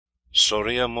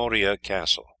Soria Moria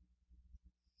Castle.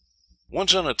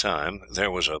 Once on a time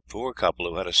there was a poor couple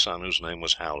who had a son whose name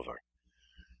was Halvor.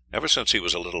 Ever since he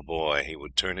was a little boy he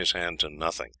would turn his hand to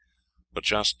nothing, but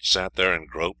just sat there and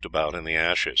groped about in the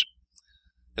ashes.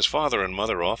 His father and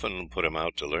mother often put him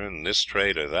out to learn this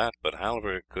trade or that, but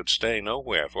Halvor could stay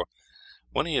nowhere, for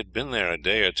when he had been there a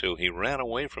day or two he ran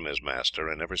away from his master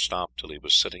and never stopped till he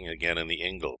was sitting again in the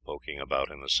ingle poking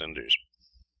about in the cinders.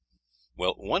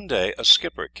 Well, one day a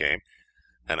skipper came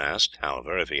and asked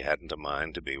Halvor if he hadn't a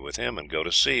mind to be with him and go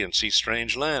to sea and see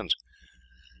strange lands.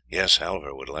 Yes,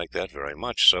 Halvor would like that very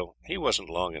much, so he wasn't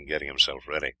long in getting himself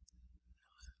ready.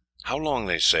 How long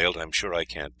they sailed I'm sure I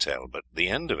can't tell, but the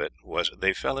end of it was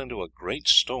they fell into a great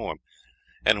storm,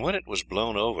 and when it was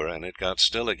blown over and it got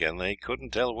still again they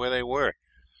couldn't tell where they were,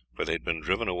 for they'd been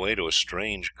driven away to a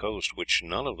strange coast which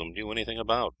none of them knew anything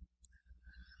about.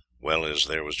 Well, as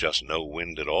there was just no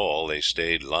wind at all, they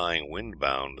stayed lying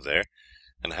wind-bound there,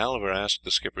 and Halvor asked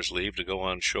the skipper's leave to go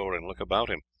on shore and look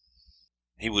about him.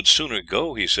 He would sooner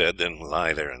go, he said, than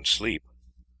lie there and sleep.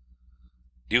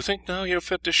 "Do you think now you're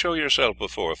fit to show yourself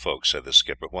before folk?" said the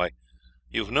skipper. "Why,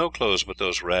 you've no clothes but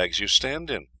those rags you stand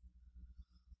in."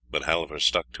 But Halvor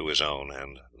stuck to his own,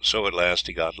 and so at last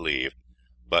he got leave,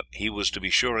 but he was to be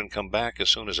sure and come back as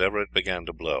soon as ever it began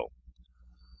to blow.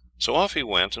 So off he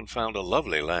went and found a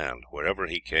lovely land. Wherever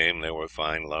he came there were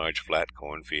fine large flat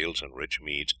cornfields and rich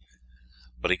meads,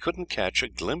 but he couldn't catch a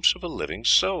glimpse of a living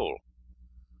soul.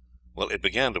 Well, it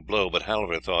began to blow, but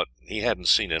Halvor thought he hadn't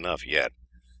seen enough yet,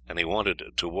 and he wanted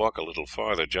to walk a little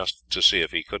farther just to see if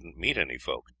he couldn't meet any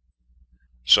folk.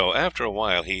 So after a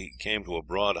while he came to a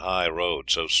broad high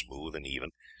road, so smooth and even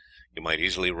you might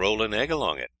easily roll an egg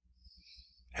along it.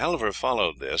 Halvor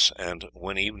followed this, and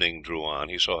when evening drew on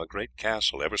he saw a great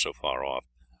castle ever so far off,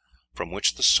 from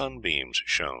which the sunbeams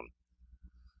shone.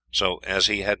 So as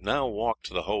he had now walked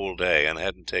the whole day, and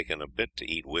hadn't taken a bit to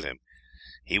eat with him,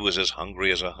 he was as hungry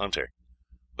as a hunter,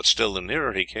 but still the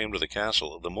nearer he came to the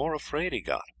castle the more afraid he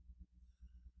got.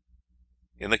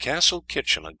 In the castle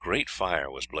kitchen a great fire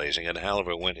was blazing, and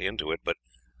Halvor went into it, but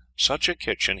such a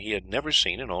kitchen he had never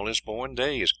seen in all his born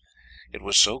days. It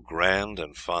was so grand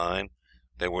and fine.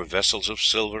 There were vessels of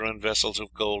silver and vessels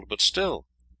of gold, but still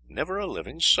never a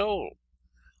living soul.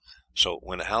 So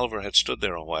when Halvor had stood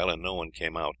there a while and no one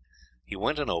came out, he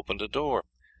went and opened a door,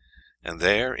 and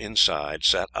there inside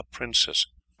sat a princess,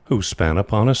 who span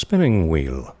upon a spinning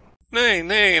wheel. "Nay,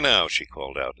 nay, now," she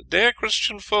called out, "dare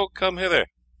Christian folk come hither?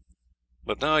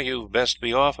 But now you've best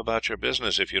be off about your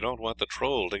business if you don't want the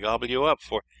troll to gobble you up,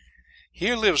 for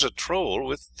here lives a troll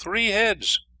with 3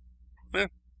 heads."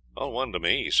 "All one to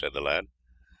me," said the lad.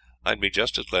 "I'd be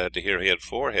just as glad to hear he had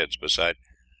 4 heads beside.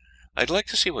 I'd like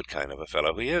to see what kind of a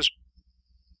fellow he is.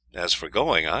 As for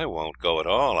going, I won't go at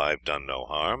all. I've done no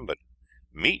harm, but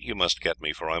meat you must get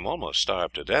me, for I'm almost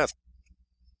starved to death."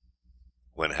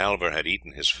 When Halvor had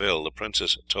eaten his fill, the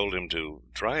princess told him to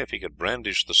try if he could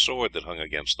brandish the sword that hung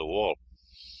against the wall.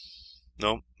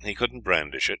 No, he couldn't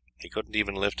brandish it. He couldn't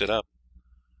even lift it up.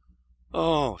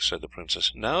 "Oh," said the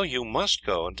princess, "now you must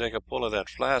go and take a pull of that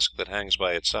flask that hangs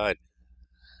by its side.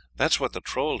 That's what the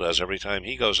troll does every time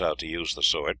he goes out to use the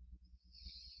sword."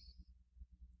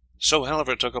 So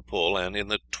Halvor took a pull, and in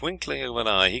the twinkling of an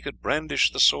eye he could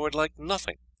brandish the sword like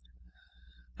nothing.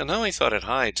 And now he thought it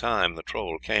high time the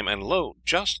troll came, and lo,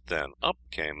 just then up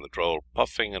came the troll,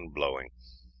 puffing and blowing.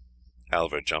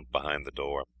 Halvor jumped behind the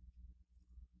door.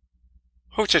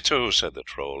 "Hutetu," said the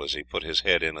troll as he put his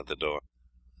head in at the door.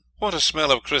 "What a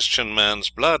smell of Christian man's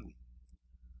blood!"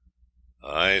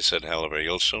 "Ay," said Halvor,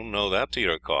 "you'll soon know that to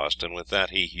your cost," and with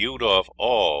that he hewed off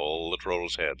all the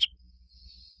troll's heads.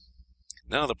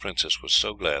 Now the princess was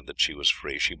so glad that she was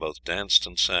free, she both danced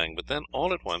and sang, but then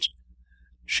all at once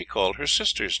she called her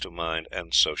sisters to mind,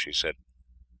 and so she said,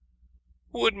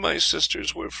 "Would my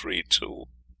sisters were free too."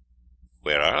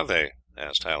 "Where are they?"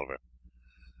 asked Halvor.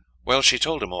 Well, she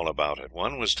told him all about it.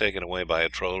 One was taken away by a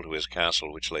troll to his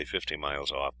castle, which lay 50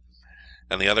 miles off,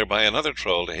 and the other by another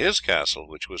troll to his castle,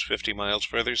 which was 50 miles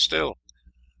further still.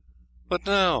 "But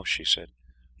now," she said,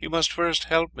 "you must first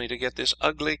help me to get this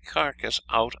ugly carcass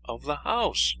out of the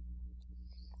house."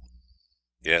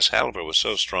 Yes, Halvor was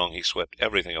so strong he swept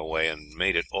everything away and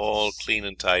made it all clean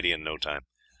and tidy in no time.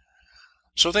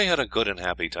 So they had a good and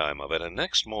happy time of it, and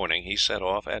next morning he set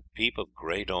off at peep of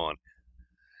grey dawn.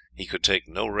 He could take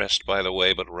no rest by the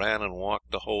way, but ran and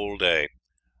walked the whole day.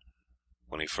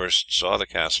 When he first saw the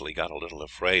castle he got a little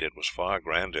afraid. It was far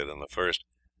grander than the first,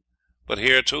 but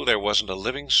here too there wasn't a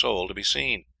living soul to be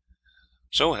seen.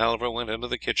 So Halvor went into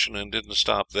the kitchen and didn't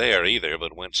stop there either,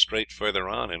 but went straight further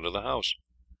on into the house.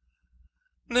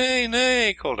 "Nay,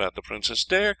 nay," called out the Princess,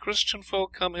 "dare Christian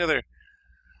folk come hither?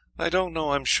 I don't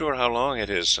know, I'm sure, how long it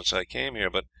is since I came here,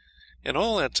 but in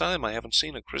all that time I haven't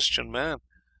seen a Christian man.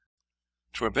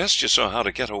 'Twere best you saw how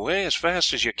to get away as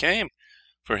fast as you came,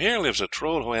 for here lives a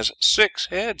Troll who has 6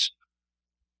 heads."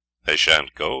 "I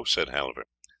shan't go," said Halvor,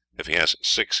 "if he has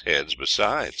 6 heads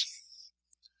besides."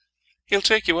 "He'll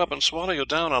take you up and swallow you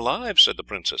down alive," said the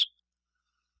Princess.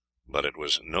 But it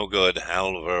was no good.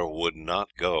 Halvor would not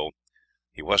go.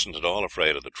 He wasn't at all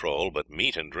afraid of the Troll, but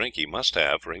meat and drink he must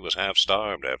have, for he was half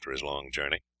starved after his long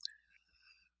journey.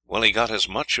 Well, he got as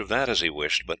much of that as he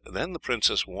wished, but then the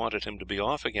Princess wanted him to be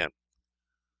off again.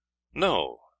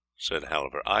 "No," said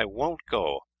Halvor, "I won't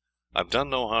go. I've done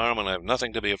no harm, and I've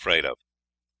nothing to be afraid of."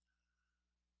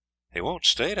 "He won't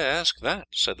stay to ask that,"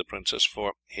 said the Princess,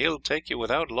 "for he'll take you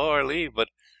without law or leave, but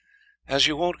as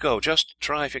you won't go, just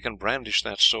try if you can brandish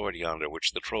that sword yonder,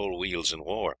 which the Troll wields in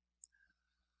war."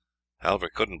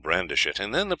 Halvor couldn't brandish it,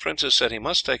 and then the Princess said he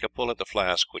must take a pull at the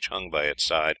flask which hung by its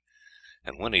side,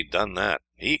 and when he'd done that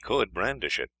he could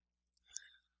brandish it.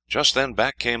 Just then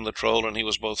back came the Troll, and he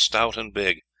was both stout and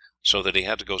big, so that he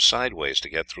had to go sideways to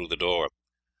get through the door.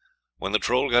 When the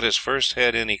Troll got his first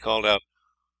head in, he called out,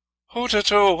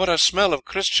 "Hoo-ta-to, what a smell of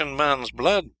Christian man's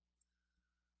blood!"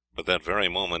 But that very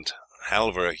moment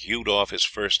Halvor hewed off his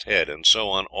first head, and so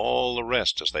on all the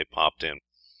rest as they popped in.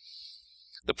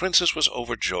 The Princess was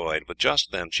overjoyed, but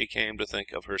just then she came to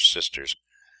think of her sisters,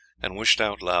 and wished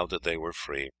out loud that they were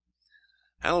free.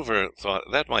 Halvor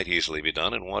thought that might easily be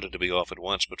done, and wanted to be off at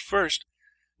once, but first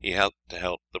he had to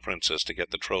help the Princess to get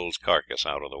the Troll's carcass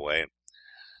out of the way, and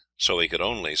so he could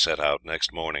only set out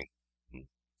next morning.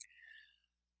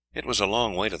 It was a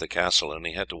long way to the castle, and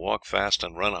he had to walk fast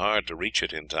and run hard to reach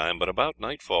it in time, but about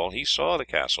nightfall he saw the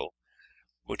castle,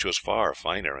 which was far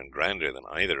finer and grander than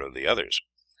either of the others.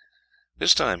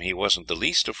 This time he wasn't the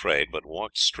least afraid, but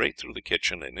walked straight through the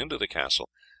kitchen and into the castle,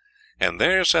 and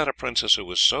there sat a princess who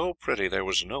was so pretty there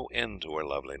was no end to her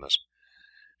loveliness.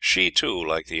 She, too,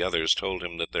 like the others, told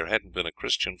him that there hadn't been a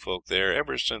Christian folk there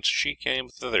ever since she came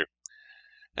thither,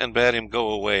 and bade him go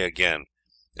away again,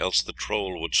 else the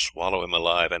Troll would swallow him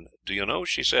alive. And do you know,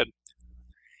 she said,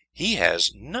 he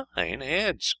has 9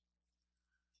 heads.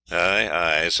 "Aye,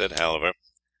 aye," said Halvor.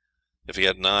 "If he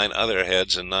had 9 other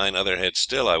heads, and 9 other heads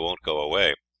still, I won't go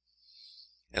away."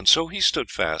 And so he stood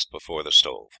fast before the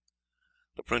stove.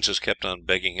 The Princess kept on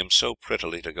begging him so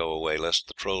prettily to go away, lest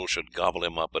the Troll should gobble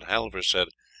him up, but Halvor said,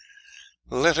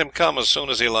 "Let him come as soon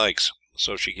as he likes."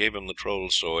 So she gave him the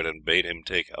Troll's sword, and bade him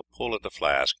take a pull at the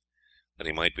flask, that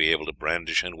he might be able to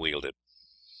brandish and wield it.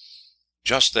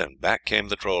 Just then back came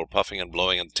the Troll, puffing and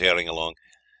blowing and tearing along.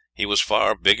 He was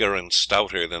far bigger and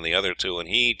stouter than the other two, and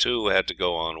he too had to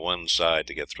go on one side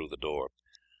to get through the door.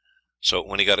 So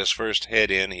when he got his first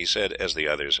head in, he said, as the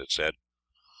others had said,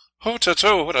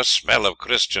 "Hoo-ta-to, what a smell of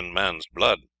Christian man's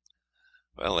blood!"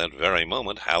 Well, that very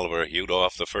moment Halvor hewed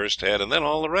off the first head, and then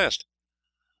all the rest.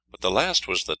 But the last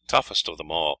was the toughest of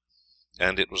them all,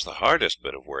 and it was the hardest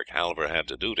bit of work Halvor had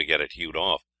to do to get it hewed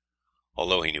off,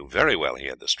 although he knew very well he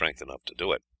had the strength enough to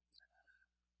do it.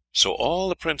 So all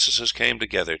the princesses came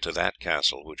together to that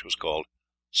castle, which was called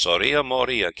Soria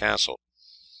Moria Castle,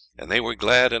 and they were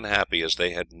glad and happy as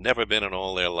they had never been in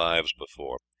all their lives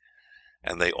before,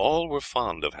 and they all were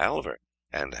fond of Halvor,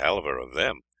 and Halvor of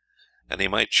them, and he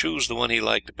might choose the one he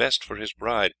liked best for his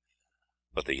bride,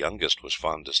 but the youngest was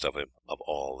fondest of him of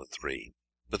all the 3.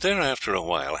 But there after a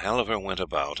while Halvor went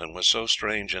about, and was so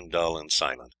strange and dull and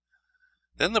silent.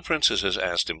 Then the princesses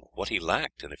asked him what he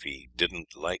lacked, and if he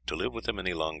didn't like to live with them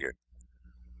any longer.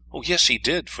 Oh yes, he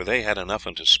did, for they had enough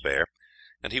and to spare,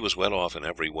 and he was well off in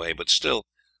every way, but still,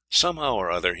 somehow or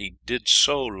other, he did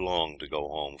so long to go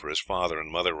home, for his father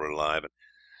and mother were alive, and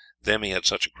them he had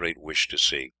such a great wish to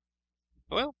see.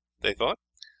 Well, they thought,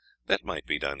 that might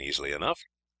be done easily enough.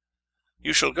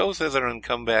 "You shall go thither and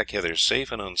come back hither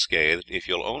safe and unscathed, if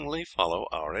you'll only follow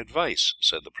our advice,"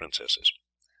 said the princesses.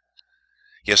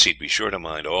 Yes, he'd be sure to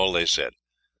mind all they said.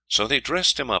 So they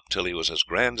dressed him up till he was as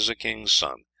grand as a king's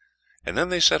son, and then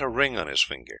they set a ring on his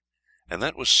finger, and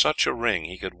that was such a ring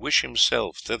he could wish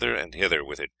himself thither and hither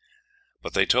with it,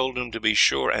 but they told him to be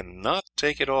sure and not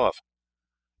take it off,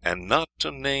 and not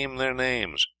to name their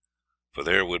names, for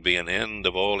there would be an end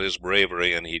of all his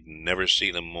bravery, and he'd never see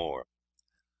them more.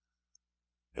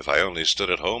 "If I only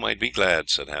stood at home I'd be glad,"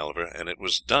 said Halvor, and it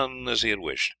was done as he had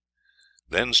wished.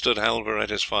 Then stood Halvor at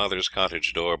his father's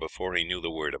cottage door before he knew the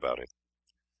word about it.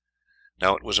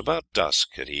 Now it was about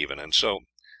dusk at even, and so,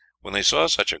 when they saw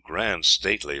such a grand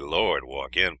stately lord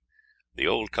walk in, the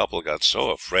old couple got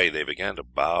so afraid they began to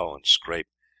bow and scrape.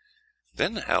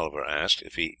 Then Halvor asked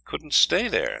if he couldn't stay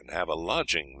there and have a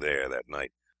lodging there that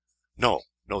night, No,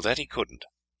 that he couldn't.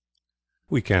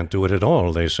 We can't do it at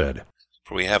all, they said.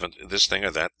 For we haven't this thing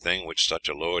or that thing which such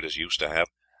a lord as used to have.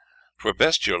 'Twere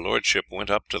best your lordship went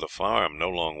up to the farm, no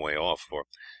long way off, for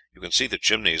you can see the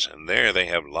chimneys, and there they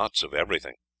have lots of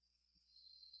everything.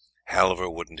 Halvor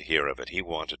wouldn't hear of it. He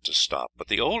wanted to stop, but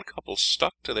the old couple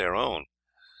stuck to their own,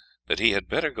 that he had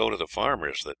better go to the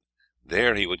farmer's, that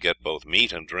there he would get both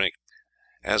meat and drink.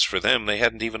 As for them, they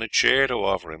hadn't even a chair to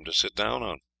offer him to sit down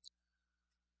on.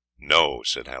 "No,"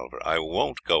 said Halvor, "I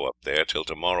won't go up there till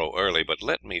tomorrow early, but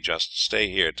let me just stay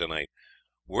here tonight.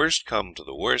 Worst come to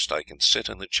the worst, I can sit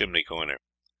in the chimney corner."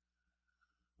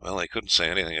 Well, they couldn't say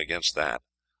anything against that,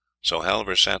 so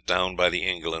Halvor sat down by the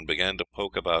ingle and began to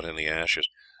poke about in the ashes,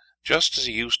 just as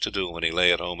he used to do when he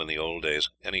lay at home in the old days,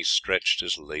 and he stretched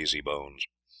his lazy bones.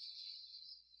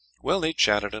 Well, they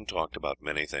chatted and talked about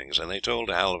many things, and they told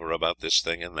Halvor about this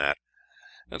thing and that,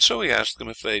 and so he asked them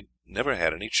if they'd never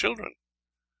had any children.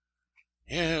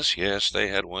 Yes, they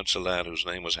had once a lad whose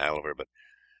name was Halvor, but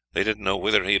they didn't know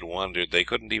whither he had wandered. They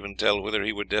couldn't even tell whether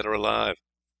he were dead or alive.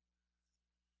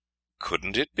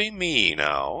 "Couldn't it be me,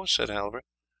 now?" said Halvor.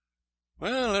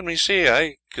 "Well, let me see,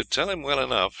 I could tell him well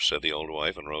enough," said the old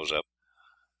wife, and rose up.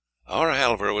 "Our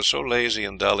Halvor was so lazy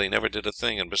and dull he never did a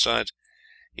thing, and besides,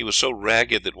 he was so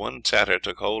ragged that one tatter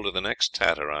took hold of the next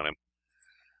tatter on him.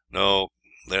 No,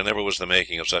 there never was the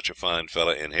making of such a fine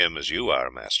fellow in him as you are,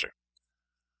 master."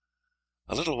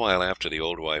 A little while after, the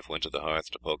old wife went to the hearth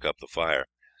to poke up the fire,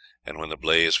 and when the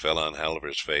blaze fell on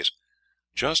Halvor's face,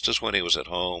 just as when he was at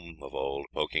home of old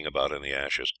poking about in the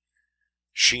ashes,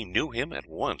 she knew him at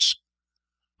once.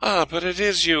 "Ah, but it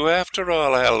is you after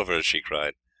all, Halvor," she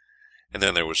cried, and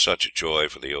then there was such joy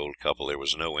for the old couple there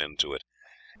was no end to it.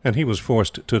 And he was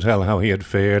forced to tell how he had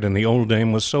fared, and the old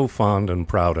dame was so fond and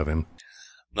proud of him.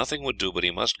 Nothing would do but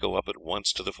he must go up at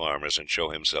once to the farmer's and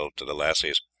show himself to the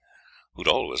lassies, who'd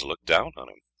always looked down on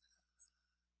him.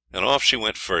 And off she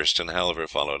went first, and Halvor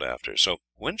followed after. So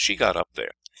when she got up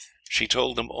there, she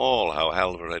told them all how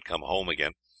Halvor had come home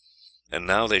again, and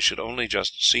now they should only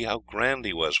just see how grand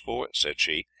he was, for, said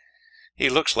she, he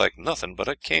looks like nothing but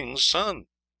a king's son.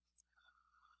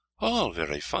 "All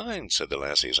very fine," said the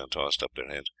lassies, and tossed up their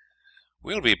heads.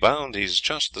 "We'll be bound he's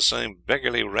just the same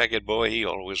beggarly, ragged boy he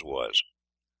always was."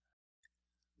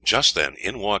 Just then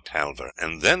in walked Halvor,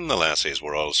 and then the lassies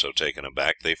were all so taken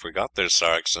aback they forgot their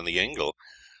sarks in the ingle,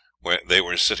 where they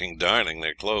were sitting darning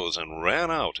their clothes, and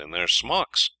ran out in their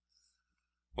smocks.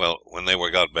 Well, when they were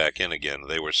got back in again,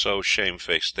 they were so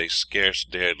shamefaced they scarce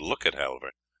dared look at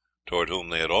Halvor, toward whom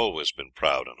they had always been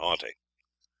proud and haughty.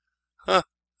 "Ha!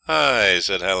 Hi!"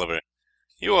 said Halvor,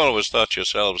 "you always thought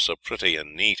yourselves so pretty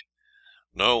and neat,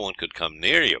 no one could come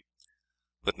near you.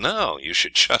 But now you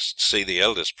should just see the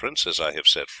eldest princess I have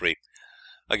set free.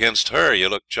 Against her you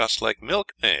look just like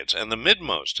milkmaids, and the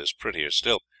midmost is prettier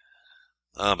still.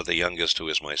 Ah, but the youngest, who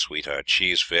is my sweetheart,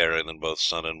 she's fairer than both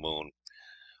sun and moon.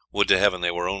 Would to heaven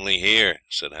they were only here,"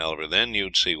 said Halvor, "then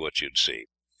you'd see what you'd see."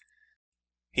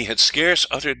 He had scarce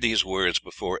uttered these words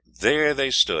before there they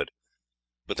stood,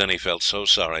 but then he felt so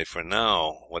sorry, for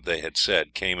now what they had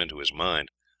said came into his mind.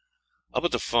 Up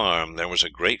at the farm there was a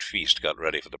great feast got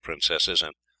ready for the princesses,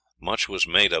 and much was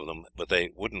made of them, but they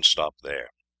wouldn't stop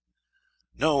there.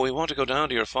 "No, we want to go down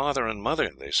to your father and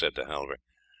mother," they said to Halvor,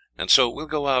 "and so we'll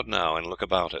go out now and look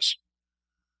about us."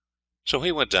 So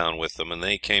he went down with them, and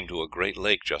they came to a great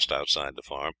lake just outside the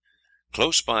farm.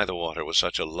 Close by the water was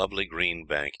such a lovely green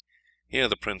bank. Here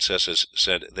the princesses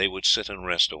said they would sit and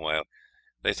rest a while.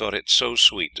 They thought it so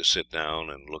sweet to sit down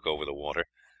and look over the water.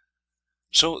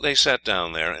 So they sat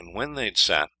down there, and when they'd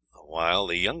sat a while,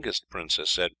 the youngest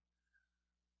princess said,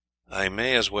 "I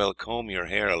may as well comb your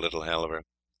hair a little, Halvor."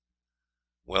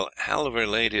 Well, Halvor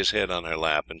laid his head on her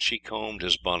lap, and she combed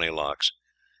his bonny locks,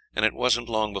 and it wasn't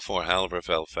long before Halvor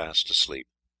fell fast asleep.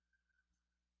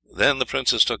 Then the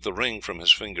princess took the ring from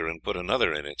his finger and put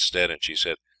another in its stead, and she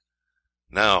said,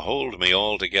 "Now hold me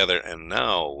all together, and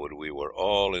now would we were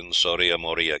all in Soria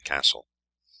Moria Castle."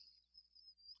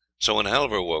 So when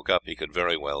Halvor woke up he could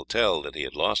very well tell that he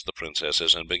had lost the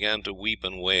princesses, and began to weep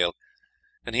and wail,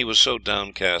 and he was so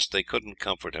downcast they couldn't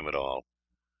comfort him at all.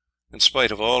 In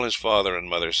spite of all his father and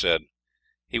mother said,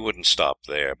 he wouldn't stop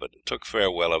there, but took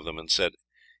farewell of them, and said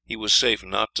he was safe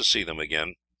not to see them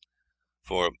again,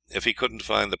 for if he couldn't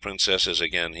find the princesses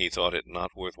again he thought it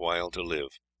not worth while to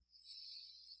live.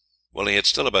 Well, he had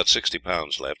still about 60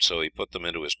 pounds left, so he put them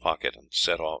into his pocket and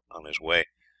set off on his way.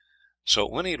 So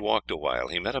when he had walked a while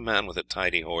he met a man with a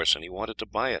tidy horse, and he wanted to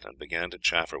buy it, and began to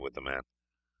chaffer with the man.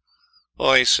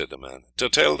 "Oi," said the man, "to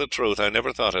tell the truth, I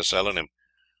never thought of selling him,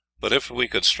 but if we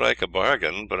could strike a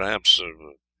bargain, perhaps—"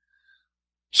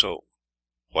 So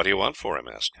 "What do you want for him?"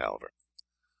 asked Halvor.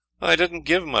 "I didn't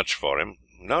give much for him,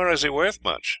 nor is he worth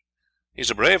much. He's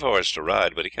a brave horse to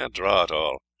ride, but he can't draw at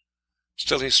all.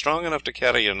 Still, he's strong enough to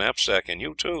carry your knapsack, and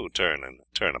you too, turn and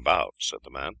turn about," said the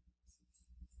man.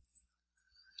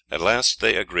 At last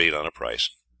they agreed on a price,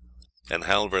 and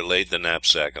Halvor laid the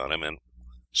knapsack on him, and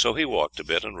so he walked a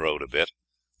bit and rode a bit,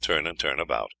 turn and turn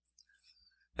about.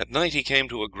 At night he came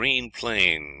to a green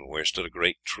plain, where stood a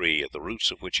great tree, at the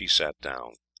roots of which he sat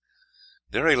down.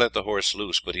 There he let the horse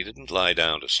loose, but he didn't lie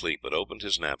down to sleep, but opened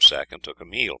his knapsack and took a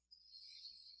meal.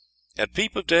 At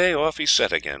peep of day off he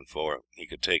set again, for he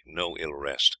could take no ill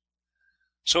rest.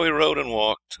 So he rode and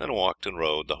walked, and walked and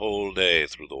rode, the whole day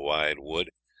through the wide wood,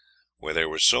 where there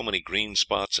were so many green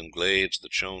spots and glades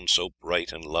that shone so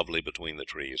bright and lovely between the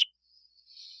trees.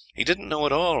 He didn't know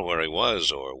at all where he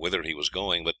was or whither he was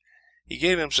going, but he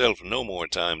gave himself no more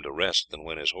time to rest than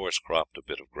when his horse cropped a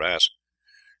bit of grass,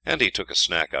 and he took a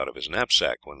snack out of his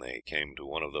knapsack when they came to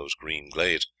one of those green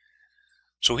glades.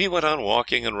 So he went on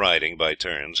walking and riding by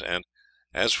turns, and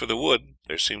as for the wood,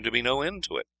 there seemed to be no end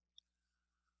to it.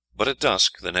 But at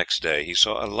dusk the next day he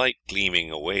saw a light gleaming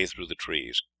away through the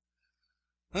trees.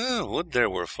 "Would there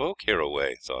were folk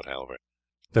hereaway," thought Halvor,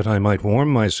 "that I might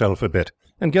warm myself a bit,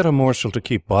 and get a morsel to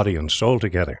keep body and soul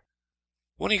together."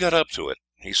 When he got up to it,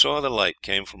 he saw the light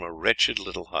came from a wretched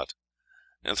little hut,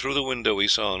 and through the window he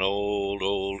saw an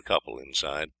old couple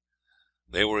inside.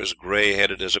 They were as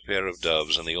grey-headed as a pair of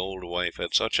doves, and the old wife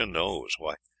had such a nose,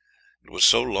 why, it was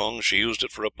so long she used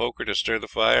it for a poker to stir the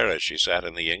fire as she sat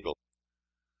in the ingle.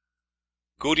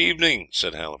 "Good evening,"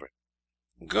 said Halvor.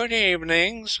 "Good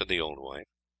evening," said the old wife.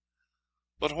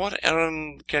 "But what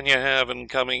errand can you have in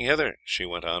coming hither?" she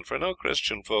went on, "for no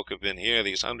Christian folk have been here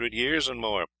these 100 years and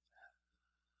more."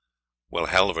 Well,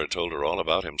 Halvor told her all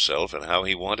about himself, and how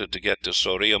he wanted to get to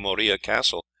Soria Moria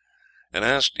Castle, and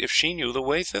asked if she knew the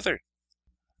way thither.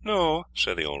 "No,"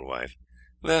 said the old wife,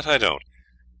 "that I don't.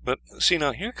 But see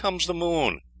now, here comes the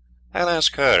moon. I'll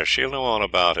ask her, she'll know all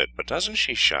about it, but doesn't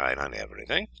she shine on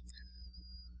everything?"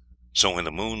 So when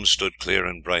the moon stood clear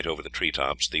and bright over the tree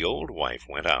tops, the old wife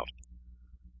went out.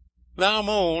 Thou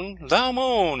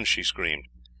moon," she screamed,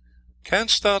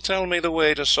 "canst thou tell me the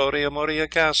way to Soria Moria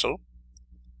Castle?"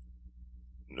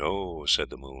 "No," said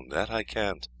the moon, "that I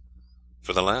can't,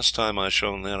 for the last time I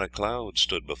shone there a cloud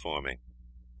stood before me."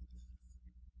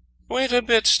 "Wait a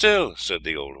bit still," said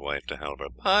the old wife to Halvor.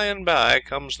 "By and by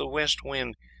comes the west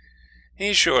wind.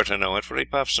 He's sure to know it, for he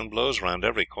puffs and blows round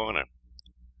every corner."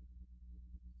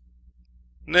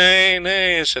 "Nay,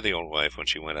 nay," said the old wife when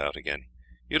she went out again,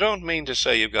 "you don't mean to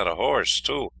say you've got a horse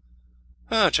too?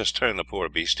 Just turn the poor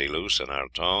beastie loose in our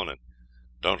town, and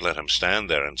don't let him stand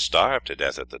there and starve to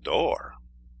death at the door."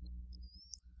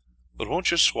 "But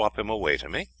won't you swap him away to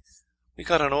me? We've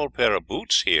got an old pair of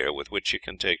boots here with which you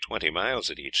can take 20 miles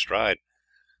at each stride.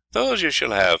 Those you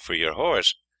shall have for your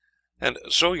horse, and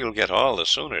so you'll get all the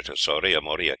sooner to Soria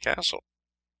Moria Castle."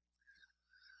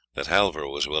 That Halvor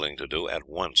was willing to do at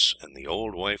once, and the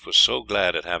old wife was so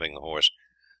glad at having the horse,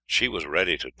 she was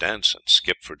ready to dance and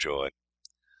skip for joy.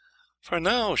 "For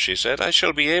now," she said, "I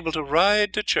shall be able to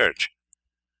ride to church.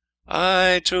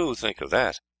 I, too, think of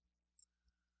that."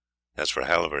 As for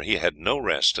Halvor, he had no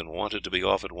rest, and wanted to be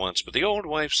off at once, but the old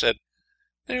wife said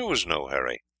there was no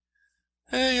hurry.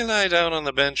 "You lie down on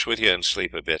the bench with you and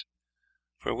sleep a bit,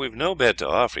 for we've no bed to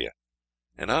offer you,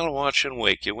 and I'll watch and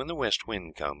wake you when the west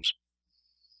wind comes."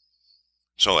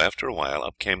 So after a while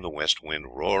up came the west wind,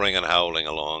 roaring and howling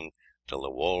along till the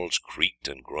walls creaked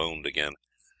and groaned again.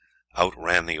 Out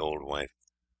ran the old wife.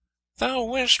 Thou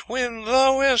west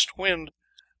wind,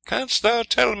 canst thou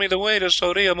tell me the way to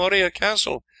Soria Moria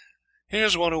Castle?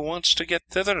 Here's one who wants to get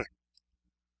thither."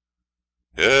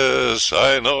 "Yes,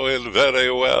 I know it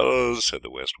very well," said the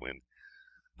west wind,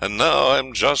 "and now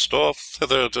I'm just off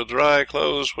thither to dry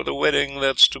clothes for the wedding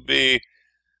that's to be.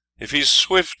 If he's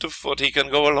swift of foot he can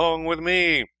go along with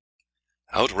me."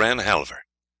 Out ran Halvor.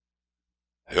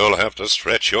 "You'll have to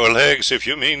stretch your legs if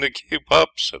you mean to keep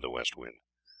up," said the west wind.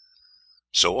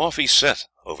 So off he set,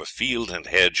 over field and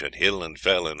hedge, and hill and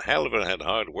fell, and Halvor had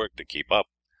hard work to keep up.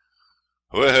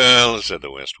 "Well," said the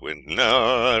west wind,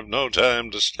 "now I've no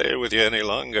time to stay with you any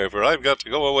longer, for I've got to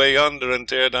go away yonder and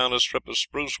tear down a strip of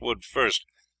spruce wood first,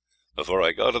 before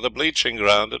I go to the bleaching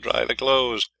ground to dry the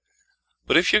clothes.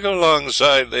 But if you go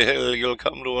alongside the hill you'll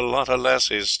come to a lot of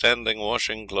lassies standing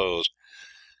washing clothes,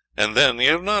 and then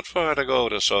you've not far to go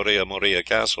to Soria Moria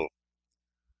Castle."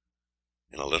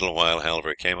 In a little while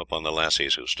Halvor came upon the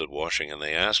lassies who stood washing, and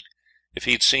they asked if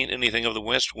he'd seen anything of the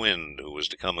west wind who was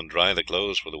to come and dry the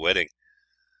clothes for the wedding.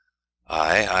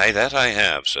 "Ay, that I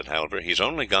have," said Halvor. "He's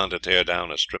only gone to tear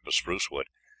down a strip of spruce wood.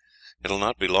 It'll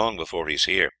not be long before he's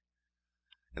here."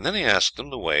 And then he asked them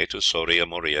the way to Soria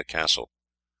Moria Castle.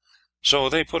 So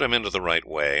they put him into the right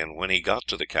way, and when he got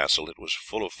to the castle it was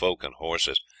full of folk and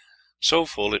horses, so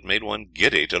full it made one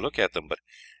giddy to look at them. But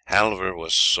Halvor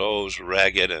was so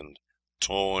ragged and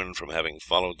torn from having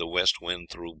followed the west wind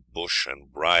through bush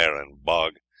and briar and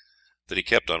bog, that he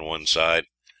kept on one side,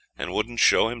 and wouldn't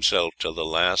show himself till the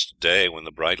last day when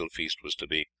the bridal feast was to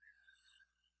be.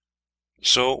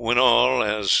 So when all,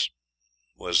 as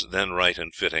was then right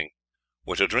and fitting,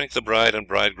 were to drink the bride and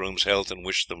bridegroom's health and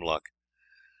wish them luck,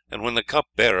 and when the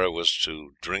cup-bearer was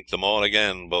to drink them all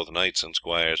again, both knights and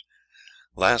squires,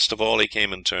 last of all he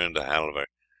came in turn to Halvor.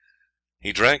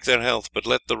 He drank their health, but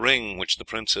let the ring which the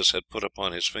princess had put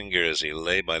upon his finger as he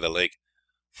lay by the lake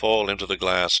fall into the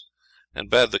glass, and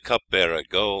bade the cup-bearer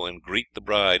go and greet the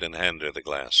bride and hand her the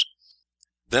glass.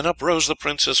 Then up rose the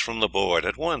princess from the board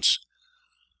at once.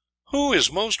 "Who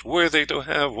is most worthy to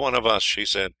have one of us?" she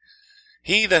said.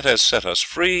 "He that has set us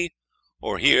free,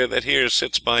 or he that here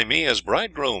sits by me as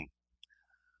bridegroom?"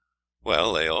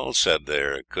 Well, they all said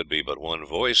there could be but one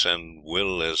voice and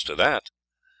will as to that.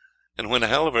 And when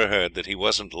Halvor heard that he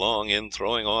wasn't long in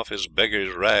throwing off his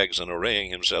beggar's rags and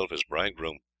arraying himself as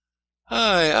bridegroom.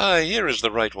 "Ay, ay, here is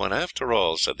the right one after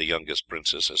all," said the youngest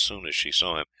princess as soon as she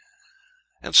saw him,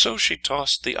 and so she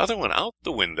tossed the other one out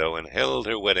the window and held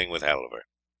her wedding with Halvor.